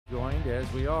joined,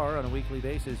 as we are on a weekly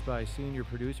basis, by senior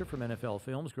producer from NFL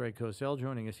Films, Greg Cosell,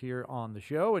 joining us here on the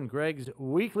show. And Greg's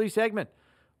weekly segment,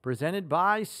 presented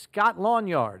by Scott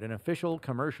Lawnyard, an official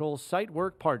commercial site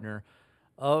work partner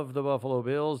of the Buffalo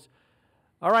Bills.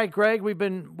 All right, Greg, we've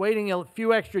been waiting a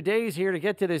few extra days here to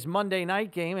get to this Monday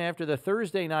night game after the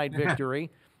Thursday night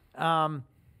victory.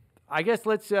 I guess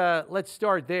let's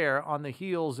start there on the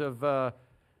heels of the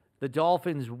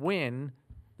Dolphins' win,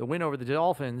 the win over the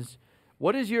Dolphins.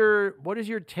 What is your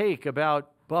take about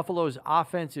Buffalo's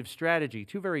offensive strategy?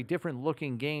 Two very different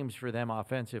looking games for them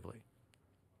offensively.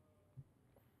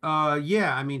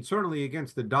 Yeah, I mean, certainly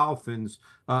against the Dolphins.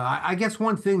 I guess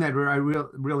one thing that I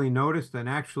really noticed, and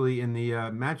actually in the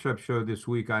matchup show this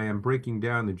week, I am breaking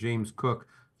down the James Cook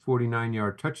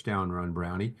 49-yard touchdown run,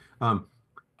 Brownie.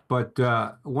 But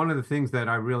one of the things that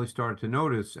I really started to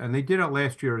notice, and they did it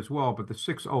last year as well, but the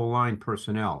 6 O-line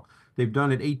personnel. They've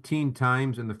done it 18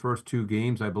 times in the first 2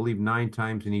 games, I believe 9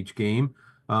 times in each game.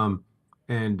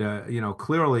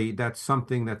 Clearly that's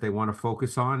something that they want to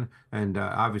focus on. And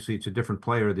obviously it's a different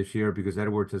player this year because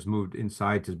Edwards has moved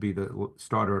inside to be the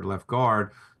starter at left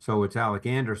guard. So it's Alec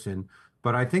Anderson.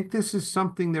 But I think this is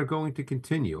something they're going to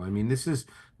continue. I mean,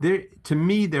 to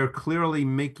me, they're clearly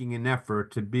making an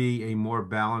effort to be a more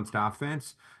balanced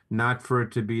offense, not for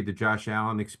it to be the Josh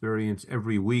Allen experience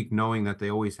every week, knowing that they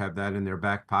always have that in their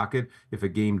back pocket if a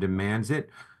game demands it.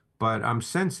 But I'm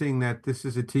sensing that this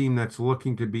is a team that's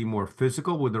looking to be more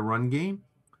physical with the run game.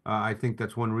 I think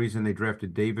that's one reason they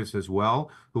drafted Davis as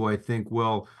well, who I think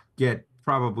will get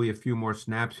probably a few more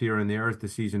snaps here and there as the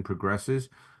season progresses.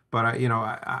 But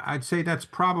I'd say that's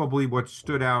probably what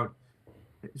stood out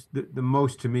the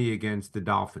most to me against the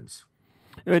Dolphins.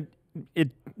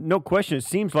 No question. It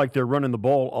seems like they're running the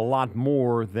ball a lot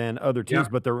more than other teams,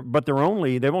 Yeah. but they've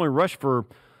only rushed for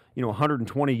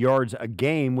 120 yards a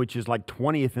game, which is like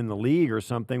 20th in the league or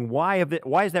something. Why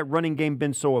has that running game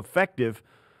been so effective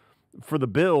for the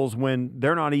Bills when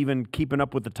they're not even keeping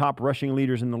up with the top rushing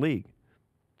leaders in the league?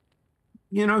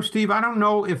 Steve, I don't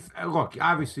know look,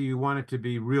 obviously you want it to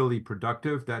be really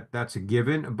productive, that's a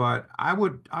given, but I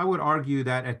would argue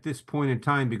that at this point in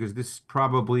time, because this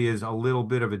probably is a little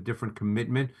bit of a different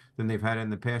commitment than they've had in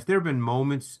the past. There have been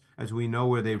moments, as we know,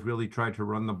 where they've really tried to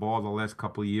run the ball the last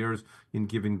couple of years in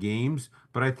given games,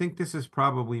 but I think this is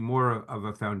probably more of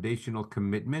a foundational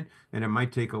commitment, and it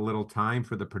might take a little time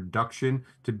for the production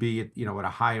to be at a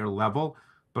higher level.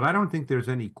 But I don't think there's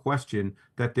any question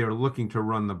that they're looking to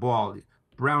run the ball.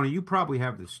 Brownie, you probably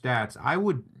have the stats. I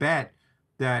would bet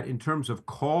that in terms of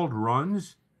called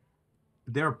runs,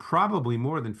 they're probably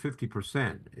more than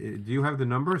 50%. Do you have the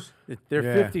numbers? They're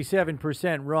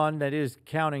 57% run. That is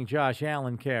counting Josh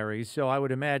Allen carries. So I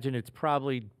would imagine it's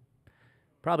probably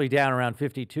down around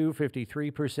 52,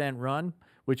 53% run,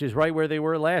 which is right where they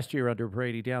were last year under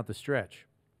Brady down the stretch.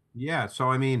 Yeah. So,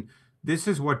 I mean, this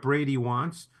is what Brady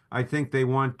wants. I think they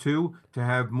want to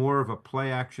have more of a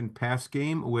play-action pass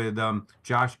game with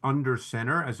Josh under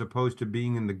center as opposed to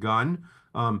being in the gun,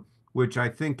 which I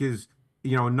think is,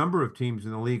 a number of teams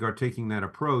in the league are taking that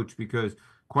approach because,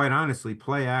 quite honestly,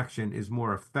 play-action is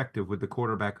more effective with the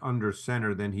quarterback under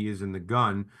center than he is in the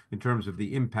gun in terms of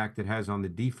the impact it has on the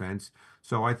defense.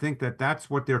 So I think that that's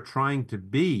what they're trying to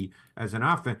be as an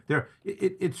offense.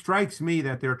 It strikes me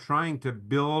that they're trying to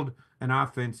build an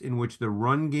offense in which the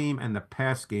run game and the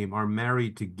pass game are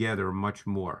married together much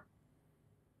more.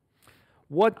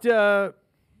 What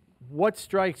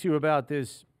strikes you about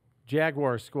this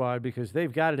Jaguars squad? Because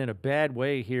they've got it in a bad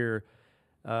way here.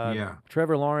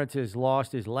 Trevor Lawrence has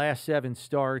lost his last 7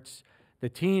 starts. The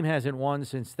team hasn't won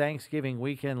since Thanksgiving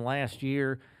weekend last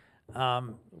year.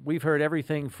 We've heard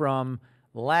everything from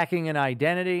lacking an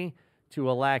identity to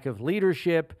a lack of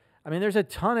leadership. I mean, there's a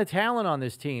ton of talent on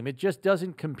this team. It just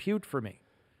doesn't compute for me.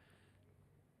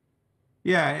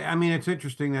 Yeah, I mean, it's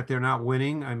interesting that they're not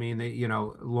winning. I mean,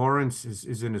 Lawrence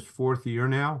is in his 4th year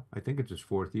now. I think it's his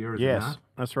 4th year, is it not? Yes,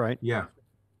 that's right. Yeah.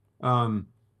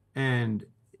 And,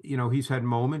 he's had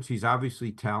moments. He's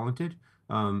obviously talented.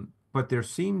 But there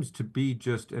seems to be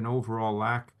just an overall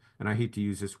lack, and I hate to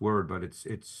use this word, but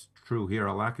it's true here,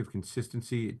 a lack of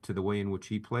consistency to the way in which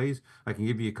he plays. I can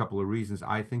give you a couple of reasons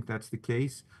I think that's the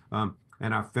case. And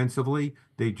offensively,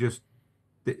 they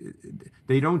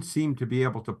don't seem to be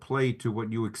able to play to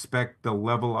what you expect the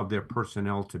level of their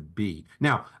personnel to be.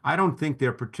 Now, I don't think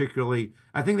they're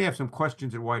I think they have some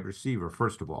questions at wide receiver,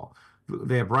 first of all.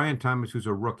 They have Brian Thomas, who's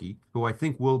a rookie, who I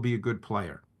think will be a good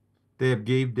player. They have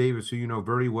Gabe Davis, who you know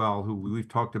very well, who we've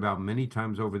talked about many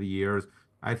times over the years.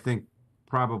 I think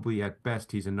probably at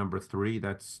best he's a number 3.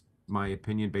 That's my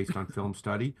opinion based on film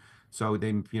study. So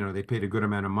they paid a good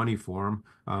amount of money for him.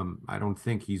 I don't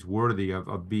think he's worthy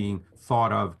of being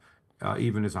thought of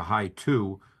even as a high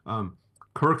two.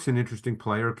 Kirk's an interesting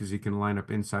player because he can line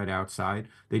up inside, outside.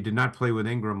 They did not play with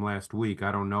Ingram last week. I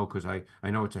don't know because I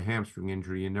know it's a hamstring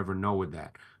injury. You never know with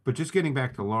that. But just getting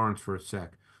back to Lawrence for a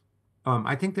sec,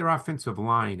 I think their offensive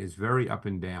line is very up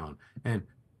and down. And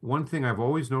one thing I've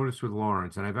always noticed with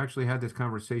Lawrence, and I've actually had this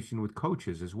conversation with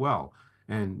coaches as well,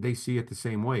 and they see it the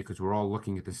same way because we're all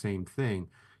looking at the same thing,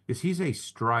 is he's a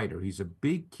strider. He's a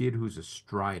big kid who's a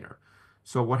strider.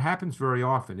 So what happens very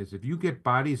often is if you get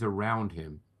bodies around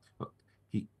him,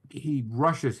 he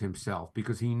rushes himself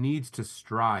because he needs to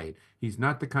stride. He's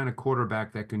not the kind of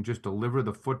quarterback that can just deliver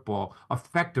the football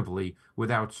effectively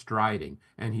without striding.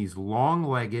 And he's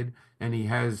long-legged, and he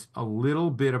has a little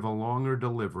bit of a longer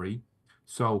delivery.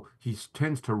 So he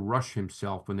tends to rush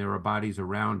himself when there are bodies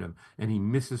around him, and he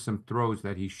misses some throws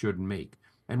that he shouldn't make.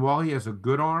 And while he has a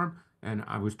good arm, and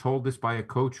I was told this by a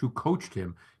coach who coached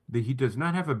him, that he does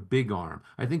not have a big arm.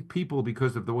 I think people,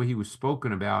 because of the way he was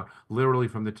spoken about, literally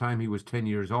from the time he was 10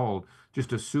 years old,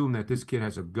 just assume that this kid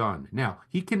has a gun. Now,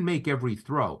 he can make every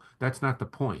throw. That's not the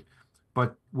point.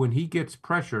 But when he gets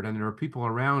pressured and there are people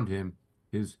around him,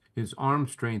 his arm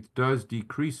strength does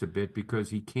decrease a bit because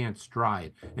he can't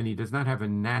stride, and he does not have a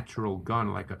natural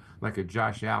gun like a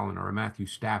Josh Allen or a Matthew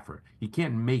Stafford. He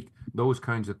can't make those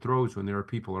kinds of throws when there are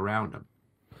people around him.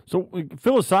 So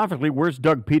philosophically, where's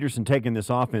Doug Peterson taking this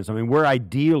offense? I mean, where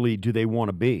ideally do they want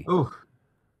to be? Oh,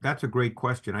 that's a great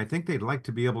question. I think they'd like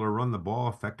to be able to run the ball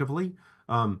effectively.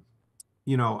 You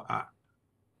know,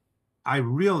 I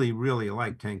really, really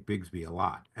like Tank Bigsby a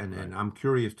lot, and I'm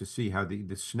curious to see how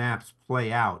the snaps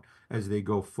play out as they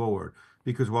go forward.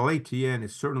 Because while ATN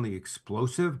is certainly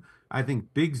explosive, I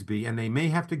think Bigsby, and they may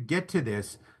have to get to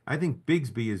this, I think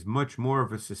Bigsby is much more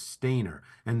of a sustainer.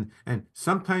 And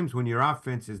sometimes when your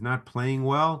offense is not playing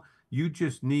well, you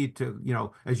just need to,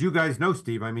 as you guys know,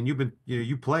 Steve, I mean,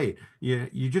 you played.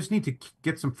 You just need to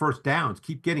get some first downs,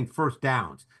 keep getting first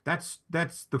downs. That's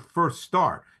the first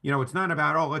start. It's not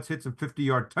about, oh, let's hit some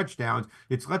 50-yard touchdowns.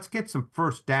 It's let's get some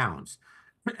first downs.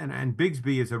 And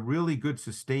Bigsby is a really good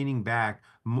sustaining back,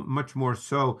 much more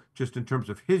so just in terms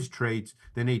of his traits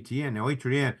than ATN. Now,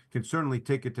 ATN can certainly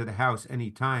take it to the house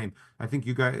anytime. I think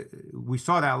we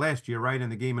saw that last year, right,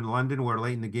 in the game in London, where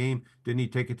late in the game, didn't he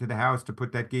take it to the house to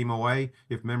put that game away,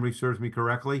 if memory serves me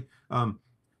correctly? I'd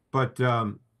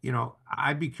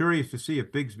be curious to see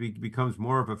if Bigsby becomes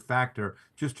more of a factor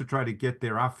just to try to get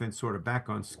their offense sort of back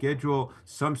on schedule,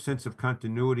 some sense of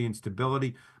continuity and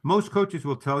stability. Most coaches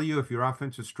will tell you if your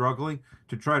offense is struggling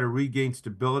to try to regain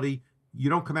stability, you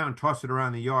don't come out and toss it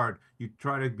around the yard. You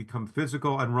try to become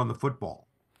physical and run the football.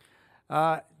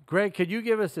 Greg, could you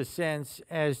give us a sense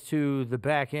as to the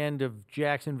back end of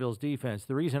Jacksonville's defense?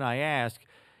 The reason I ask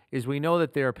is we know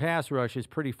that their pass rush is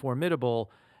pretty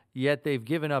formidable, yet they've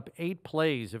given up 8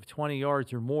 plays of 20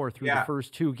 yards or more through the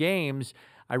first 2 games.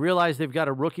 I realize they've got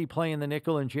a rookie playing the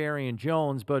nickel in Jarrian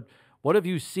Jones, but what have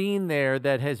you seen there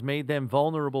that has made them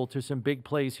vulnerable to some big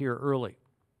plays here early?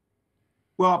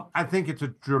 Well, I think it's a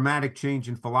dramatic change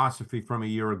in philosophy from a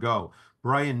year ago.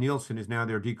 Brian Nielsen is now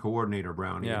their D coordinator,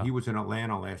 Brownie, and he was in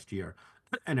Atlanta last year.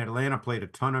 And Atlanta played a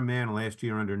ton of man last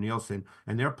year under Nielsen,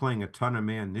 and they're playing a ton of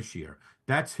man this year.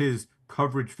 That's his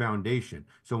coverage foundation.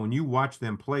 So when you watch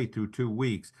them play through 2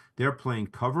 weeks, they're playing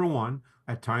cover 1,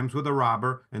 at times with a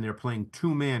robber, and they're playing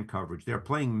 2-man coverage. They're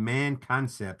playing man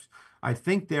concepts. I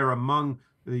think they're among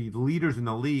the leaders in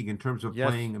the league in terms of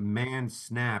playing man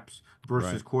snaps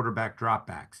versus quarterback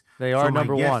dropbacks. They are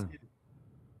number 1.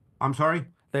 I'm sorry?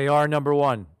 They are number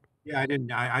 1. Yeah,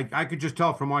 I could just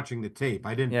tell from watching the tape.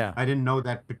 I didn't know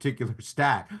that particular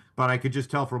stat, but I could just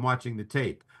tell from watching the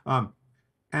tape.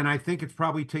 And I think it's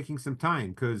probably taking some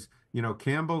time because,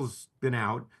 Campbell's been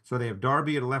out. So they have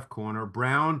Darby at left corner.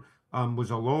 Brown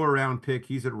was a lower round pick.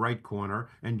 He's at right corner.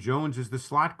 And Jones is the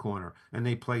slot corner. And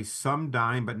they play some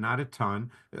dime, but not a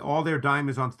ton. All their dime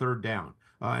is on third down.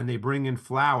 And they bring in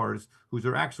Flowers, who's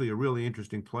actually a really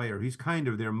interesting player. He's kind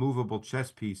of their movable chess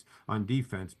piece on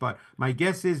defense. But my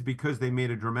guess is because they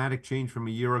made a dramatic change from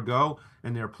a year ago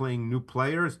and they're playing new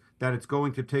players, that it's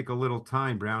going to take a little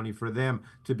time, Brownie, for them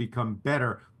to become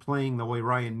better playing the way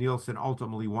Ryan Nielsen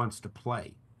ultimately wants to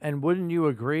play. And wouldn't you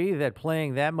agree that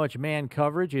playing that much man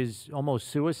coverage is almost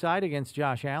suicide against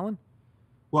Josh Allen?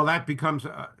 Well, that becomes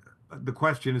the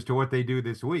question as to what they do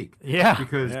this week. Yeah.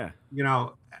 Because,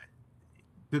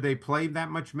 do they play that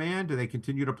much man? Do they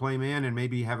continue to play man and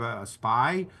maybe have a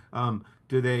spy?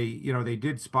 Do they, they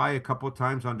did spy a couple of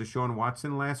times on Deshaun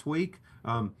Watson last week.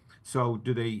 So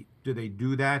do they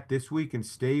do that this week and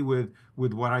stay with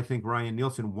what I think Ryan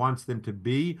Nielsen wants them to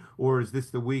be, or is this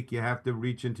the week you have to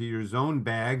reach into your zone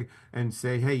bag and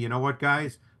say, hey, you know what,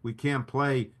 guys? We can't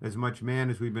play as much man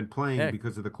as we've been playing Hey.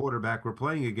 because of the quarterback we're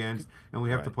playing against, and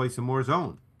we have to Right. play some more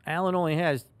zone. Allen only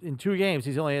has, in 2 games,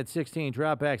 he's only had 16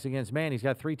 dropbacks against man. He's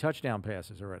got 3 touchdown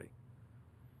passes already.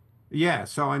 Yeah,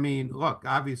 so I mean, look,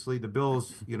 obviously the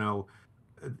Bills, uh,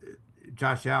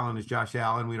 Josh Allen is Josh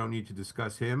Allen. We don't need to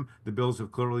discuss him. The Bills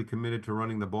have clearly committed to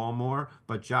running the ball more,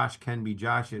 but Josh can be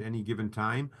Josh at any given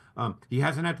time. He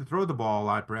hasn't had to throw the ball a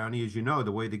lot, Brownie, as you know,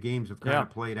 the way the games have kind Yeah. of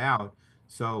played out.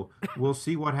 So we'll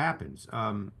see what happens.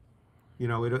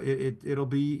 It'll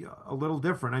be a little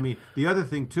different. I mean, the other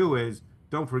thing too is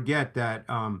don't forget that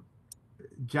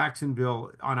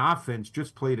Jacksonville on offense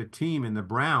just played a team in the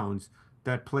Browns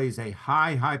that plays a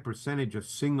high percentage of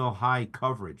single high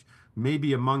coverage,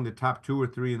 maybe among the top 2 or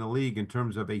 3 in the league in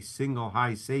terms of a single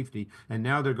high safety. And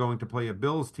now they're going to play a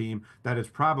Bills team that is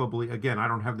probably, again, I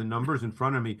don't have the numbers in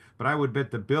front of me, but I would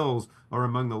bet the Bills are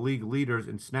among the league leaders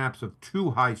in snaps of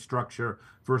 2 high structure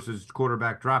versus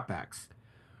quarterback dropbacks.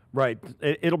 Right.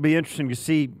 It'll be interesting to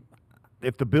see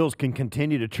if the Bills can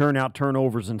continue to churn out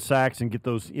turnovers and sacks and get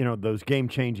those, those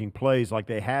game-changing plays like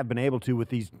they have been able to with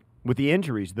the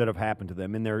injuries that have happened to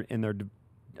them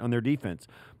on their defense.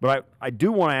 But I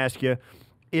do want to ask you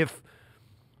if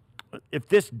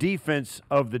this defense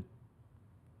of the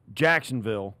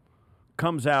Jacksonville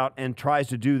comes out and tries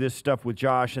to do this stuff with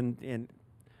Josh, and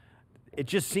it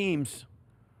just seems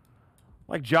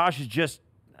like Josh is just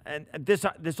and this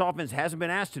offense hasn't been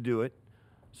asked to do it.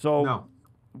 So No.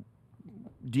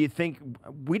 do you think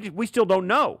we still don't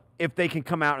know if they can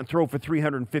come out and throw for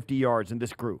 350 yards in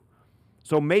this group?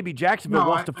 So maybe Jacksonville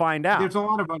wants to find out. There's a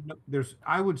lot of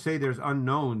I would say there's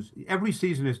unknowns. Every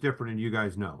season is different, and you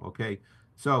guys know. Okay,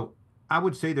 so I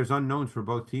would say there's unknowns for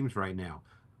both teams right now.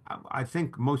 I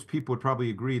think most people would probably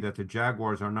agree that the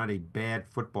Jaguars are not a bad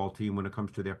football team when it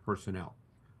comes to their personnel.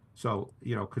 So,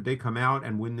 could they come out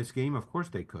and win this game? Of course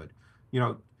they could.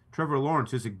 Trevor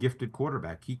Lawrence is a gifted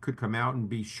quarterback. He could come out and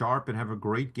be sharp and have a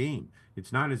great game.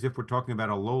 It's not as if we're talking about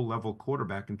a low-level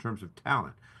quarterback in terms of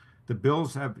talent. The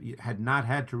Bills had not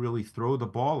had to really throw the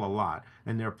ball a lot,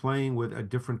 and they're playing with a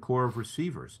different core of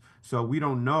receivers. So we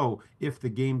don't know if the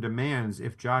game demands,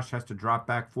 if Josh has to drop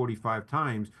back 45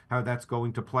 times, how that's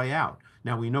going to play out.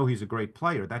 Now, we know he's a great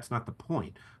player. That's not the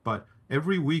point. But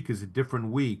every week is a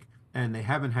different week, and they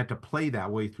haven't had to play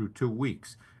that way through 2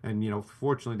 weeks. And,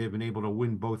 fortunately, they've been able to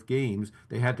win both games.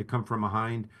 They had to come from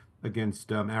behind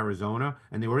against Arizona,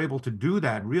 and they were able to do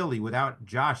that really without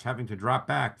Josh having to drop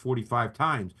back 45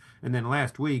 times. And then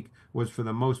last week was, for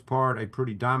the most part, a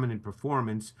pretty dominant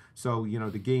performance. So,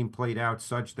 the game played out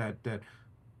such that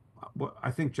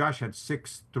I think Josh had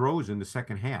 6 throws in the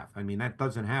second half. I mean, that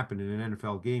doesn't happen in an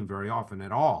NFL game very often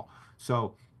at all.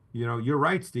 So, you're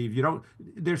right, Steve.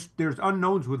 There's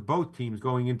unknowns with both teams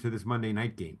going into this Monday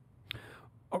night game.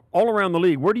 All around the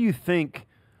league, where do you think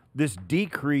this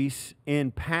decrease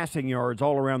in passing yards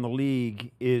all around the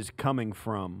league is coming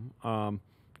from?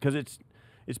 Because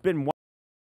it's been,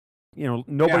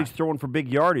 nobody's throwing for big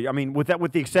yardage. I mean, with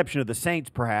the exception of the Saints,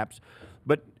 perhaps,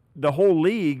 but the whole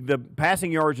league, the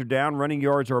passing yards are down, running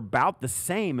yards are about the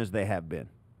same as they have been.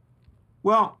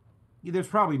 Well, there's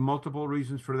probably multiple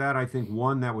reasons for that. I think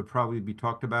one that would probably be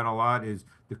talked about a lot is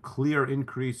the clear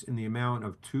increase in the amount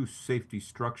of 2 safety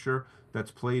structure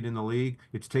that's played in the league.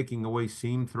 It's taking away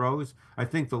seam throws. I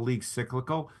think the league's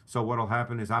cyclical, so what'll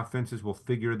happen is offenses will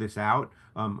figure this out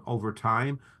over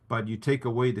time. But you take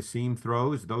away the seam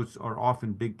throws; those are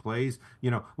often big plays.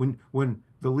 When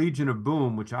the Legion of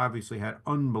Boom, which obviously had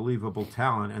unbelievable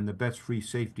talent and the best free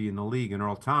safety in the league, and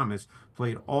Earl Thomas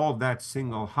played all that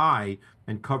single high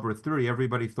and cover 3,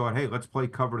 everybody thought, hey, let's play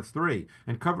cover 3.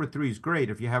 And cover 3 is great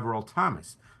if you have Earl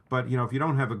Thomas. But, if you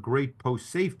don't have a great post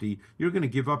safety, you're going to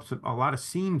give up a lot of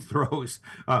seam throws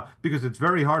because it's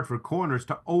very hard for corners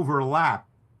to overlap,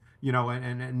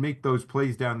 and make those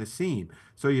plays down the seam.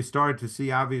 So you started to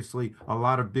see, obviously, a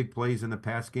lot of big plays in the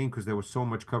past game because there was so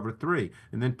much cover 3.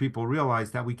 And then people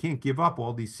realized that we can't give up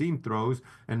all these seam throws.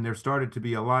 And there started to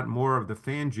be a lot more of the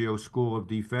Fangio school of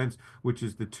defense, which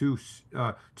is the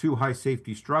two high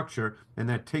safety structure. And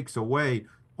that takes away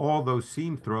all those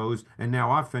seam throws, and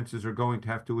now offenses are going to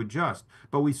have to adjust.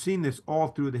 But we've seen this all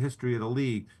through the history of the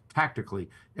league tactically.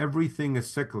 Everything is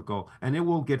cyclical, and it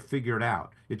will get figured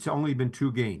out. It's only been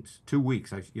 2 games, 2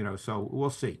 weeks, so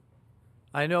we'll see.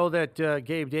 I know that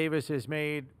Gabe Davis has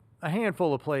made a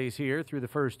handful of plays here through the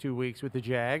first 2 weeks with the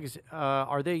Jags.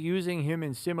 Are they using him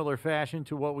in similar fashion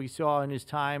to what we saw in his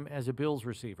time as a Bills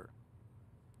receiver?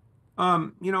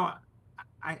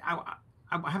 I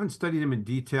I haven't studied him in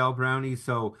detail, Brownie.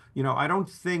 So, I don't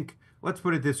think, let's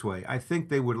put it this way. I think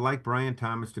they would like Brian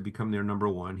Thomas to become their number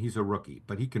one. He's a rookie,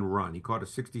 but he can run. He caught a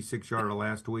 66-yarder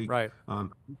last week. Right.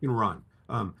 He can run.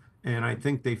 And I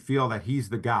think they feel that he's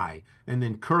the guy. And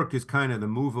then Kirk is kind of the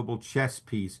movable chess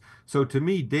piece. So to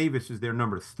me, Davis is their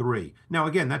number 3. Now,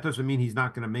 again, that doesn't mean he's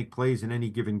not going to make plays in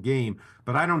any given game,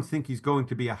 but I don't think he's going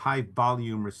to be a high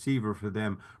volume receiver for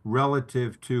them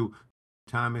relative to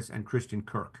Thomas and Christian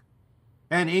Kirk.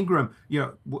 And Ingram,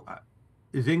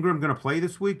 is Ingram going to play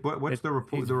this week? What's the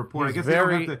report? I guess they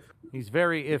don't have to. He's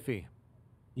very iffy.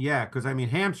 Yeah, because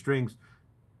hamstrings.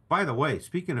 By the way,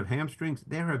 speaking of hamstrings,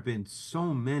 there have been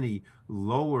so many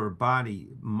lower body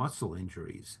muscle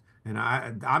injuries. And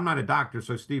I'm not a doctor,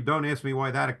 so Steve, don't ask me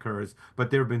why that occurs,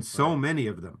 but there have been so many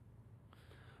of them.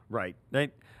 Right.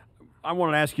 I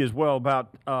want to ask you as well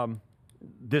about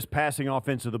this passing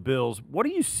offense of the Bills. What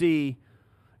do you see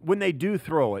when they do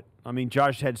throw it? I mean,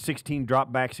 Josh had 16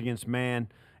 dropbacks against man,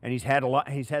 and he's had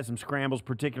some scrambles,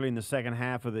 particularly in the second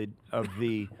half of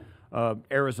the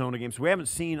Arizona game. So we haven't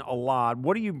seen a lot.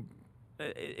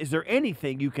 Is there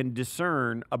anything you can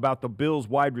discern about the Bills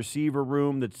wide receiver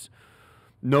room that's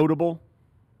notable?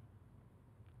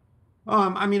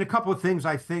 A couple of things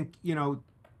I think,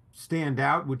 stand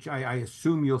out, which I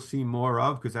assume you'll see more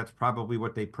of because that's probably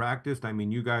what they practiced. I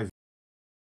mean, you guys,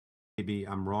 maybe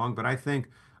I'm wrong, but I think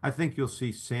you'll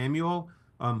see Samuel,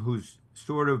 who's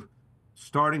sort of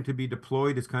starting to be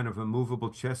deployed as kind of a movable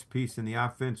chess piece in the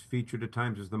offense, featured at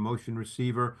times as the motion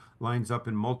receiver, lines up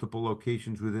in multiple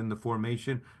locations within the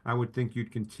formation. I would think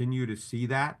you'd continue to see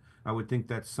that. I would think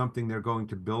that's something they're going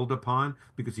to build upon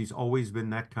because he's always been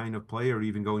that kind of player,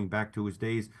 even going back to his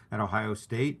days at Ohio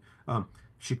State.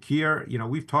 Shakir,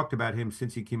 we've talked about him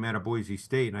since he came out of Boise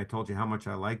State, and I told you how much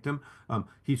I liked him.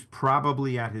 He's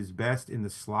probably at his best in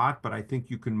the slot, but I think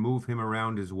you can move him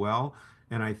around as well.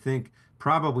 And I think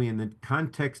probably in the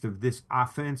context of this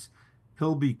offense,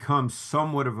 he'll become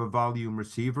somewhat of a volume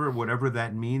receiver. Whatever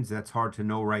that means, that's hard to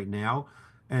know right now.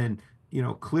 And,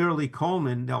 clearly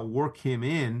Coleman, they'll work him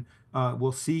in.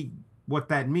 We'll see what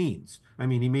that means. I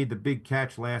mean, he made the big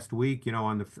catch last week,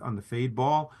 on the fade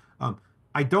ball.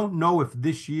 I don't know if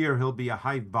this year he'll be a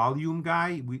high volume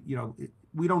guy.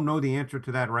 We don't know the answer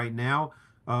to that right now.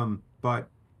 But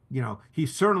he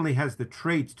certainly has the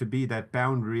traits to be that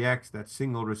boundary X, that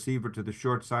single receiver to the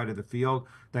short side of the field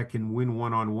that can win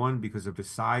one-on-one because of his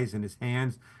size and his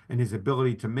hands and his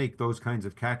ability to make those kinds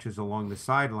of catches along the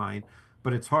sideline.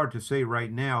 But it's hard to say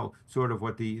right now sort of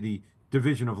what the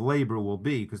division of labor will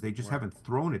be because they just haven't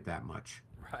thrown it that much.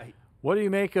 Right. What do you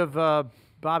make of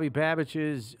Bobby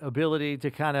Babbich's ability to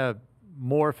kind of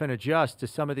morph and adjust to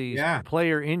some of these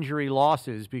player injury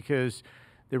losses? Because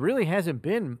there really hasn't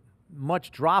been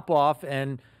much drop-off.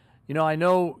 And, I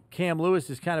know Cam Lewis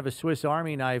is kind of a Swiss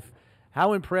Army knife.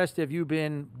 How impressed have you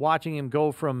been watching him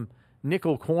go from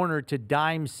nickel corner to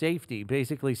dime safety,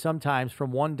 basically sometimes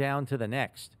from one down to the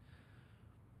next?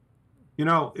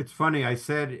 It's funny. I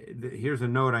said, here's a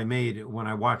note I made when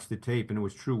I watched the tape, and it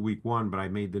was true week 1, but I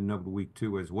made the note week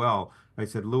 2 as well. I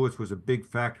said Lewis was a big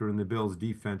factor in the Bills'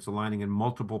 defense, aligning in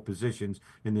multiple positions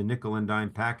in the nickel and dime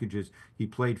packages. He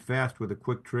played fast with a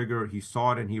quick trigger. He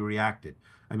saw it and he reacted.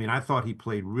 I mean, I thought he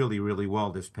played really, really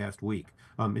well this past week.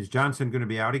 Is Johnson going to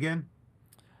be out again?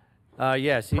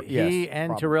 Yes. He and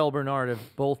probably. Terrell Bernard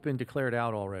have both been declared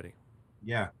out already.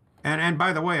 Yeah. And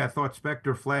by the way, I thought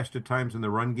Spector flashed at times in the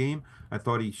run game. I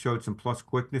thought he showed some plus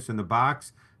quickness in the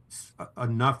box,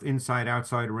 enough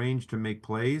inside-outside range to make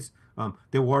plays.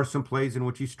 There were some plays in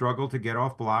which he struggled to get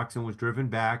off blocks and was driven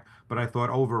back, but I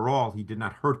thought overall he did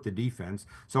not hurt the defense.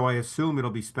 So I assume it'll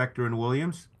be Spector and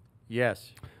Williams?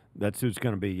 Yes. That's who it's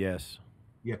going to be, yes.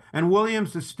 Yeah, and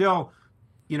Williams is still,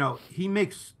 he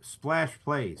makes splash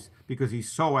plays because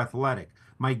he's so athletic.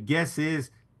 My guess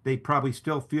is they probably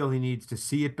still feel he needs to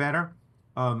see it better,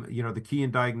 the key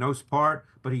and diagnose part,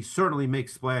 but he certainly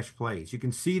makes splash plays. You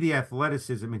can see the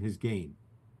athleticism in his game.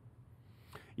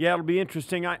 Yeah, it'll be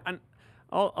interesting.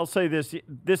 I'll say this.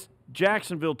 This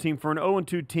Jacksonville team, for an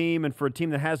 0-2 team and for a team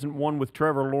that hasn't won with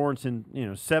Trevor Lawrence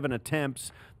in 7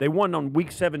 attempts, they won on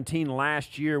Week 17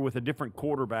 last year with a different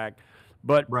quarterback.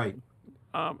 But right.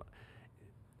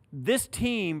 This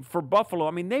team for Buffalo,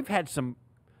 I mean, they've had some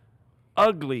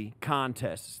ugly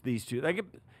contests, these two.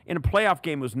 In a playoff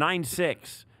game, it was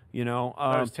 9-6.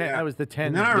 That was the 10.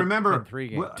 And then I remember 10-3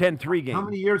 game. 10-3 game. How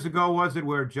many years ago was it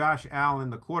where Josh Allen,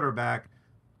 the quarterback,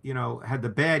 had the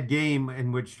bad game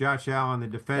in which Josh Allen, the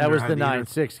defender, that was the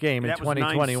 9-6 game in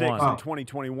 2021. In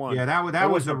 2021. Yeah,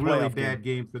 that was a really playoff bad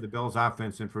game for the Bills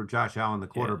offense and for Josh Allen, the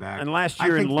quarterback. And last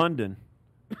year in London.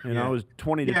 You know, it was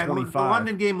 20 to Yeah, 25. the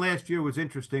London game last year was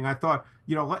interesting. I thought,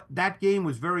 that game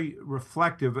was very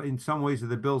reflective in some ways of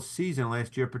the Bills' season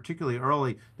last year, particularly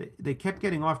early. They kept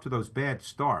getting off to those bad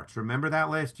starts. Remember that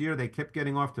last year? They kept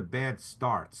getting off to bad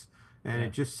starts. And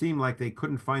it just seemed like they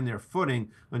couldn't find their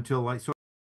footing until like sort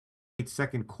of late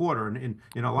second quarter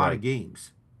in a lot of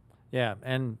games. Yeah,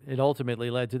 and it ultimately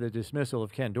led to the dismissal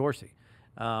of Ken Dorsey.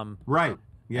 Right.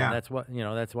 Yeah.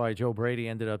 And that's why Joe Brady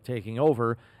ended up taking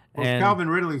over. Well, And Calvin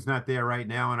Ridley's not there right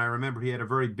now, and I remember he had a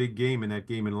very big game in that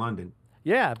game in London.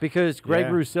 yeah, because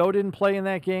Greg Rousseau didn't play in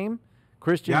that game.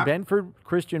 Christian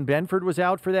Benford was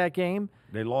out for that game.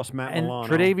 They lost Matt And Milano.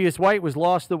 Tre'Davious White was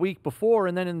lost the week before,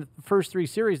 and then in the first 3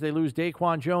 series, they lose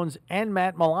Daquan Jones and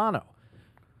Matt Milano.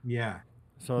 Yeah.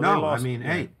 So No, they lost, I mean,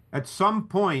 hey, at some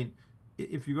point,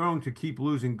 if you're going to keep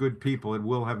losing good people, it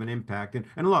will have an impact.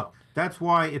 And look, that's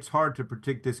why it's hard to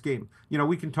predict this game.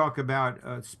 We can talk about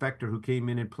Spector, who came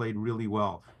in and played really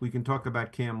well. We can talk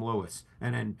about Cam Lewis,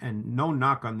 and no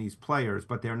knock on these players,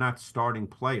 but they're not starting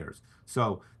players.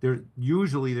 So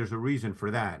usually there's a reason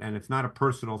for that, and it's not a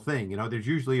personal thing. There's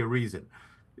usually a reason.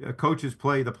 Coaches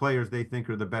play the players they think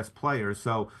are the best players.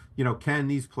 So, can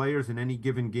these players in any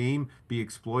given game be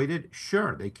exploited?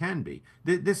 Sure, they can be.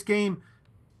 This game,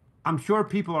 I'm sure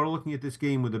people are looking at this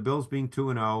game with the Bills being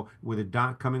 2-0, with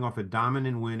coming off a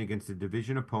dominant win against a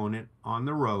division opponent on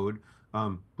the road.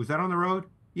 Was that on the road?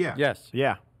 Yeah. Yes.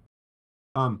 Yeah.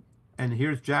 And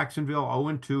here's Jacksonville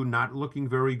 0-2, not looking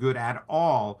very good at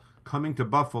all, coming to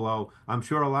Buffalo. I'm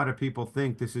sure a lot of people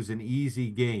think this is an easy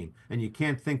game, and you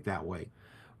can't think that way.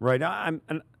 Right.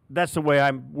 And that's the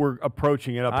way we're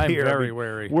approaching it up here. I'm very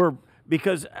wary.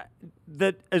 Because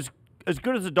that as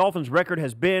good as the Dolphins' record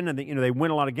has been, and they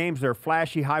win a lot of games, they're a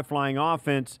flashy, high-flying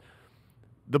offense.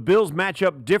 The Bills match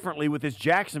up differently with this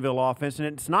Jacksonville offense, and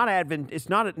it's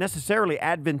not necessarily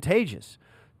advantageous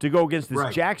to go against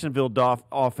this Jacksonville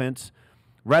offense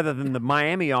rather than the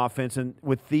Miami offense, and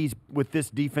with this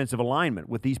defensive alignment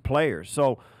with these players.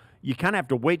 So you kind of have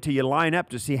to wait till you line up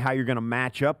to see how you're going to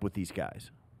match up with these guys.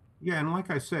 Yeah, and like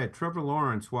I said, Trevor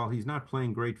Lawrence, while he's not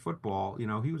playing great football,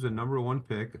 he was a #1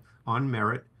 pick on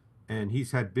merit. And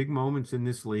he's had big moments in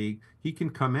this league. He can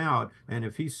come out, and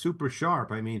if he's super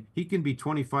sharp, I mean, he can be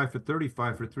 25 for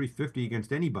 35 for 350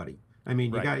 against anybody. I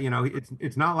mean, you got,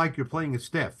 it's not like you're playing a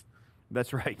stiff.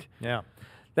 That's right. Yeah.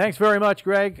 Thanks very much,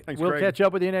 Greg. Thanks, we'll Greg. catch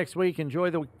up with you next week.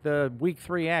 Enjoy the week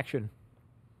 3 action.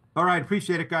 All right,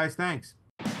 appreciate it, guys. Thanks.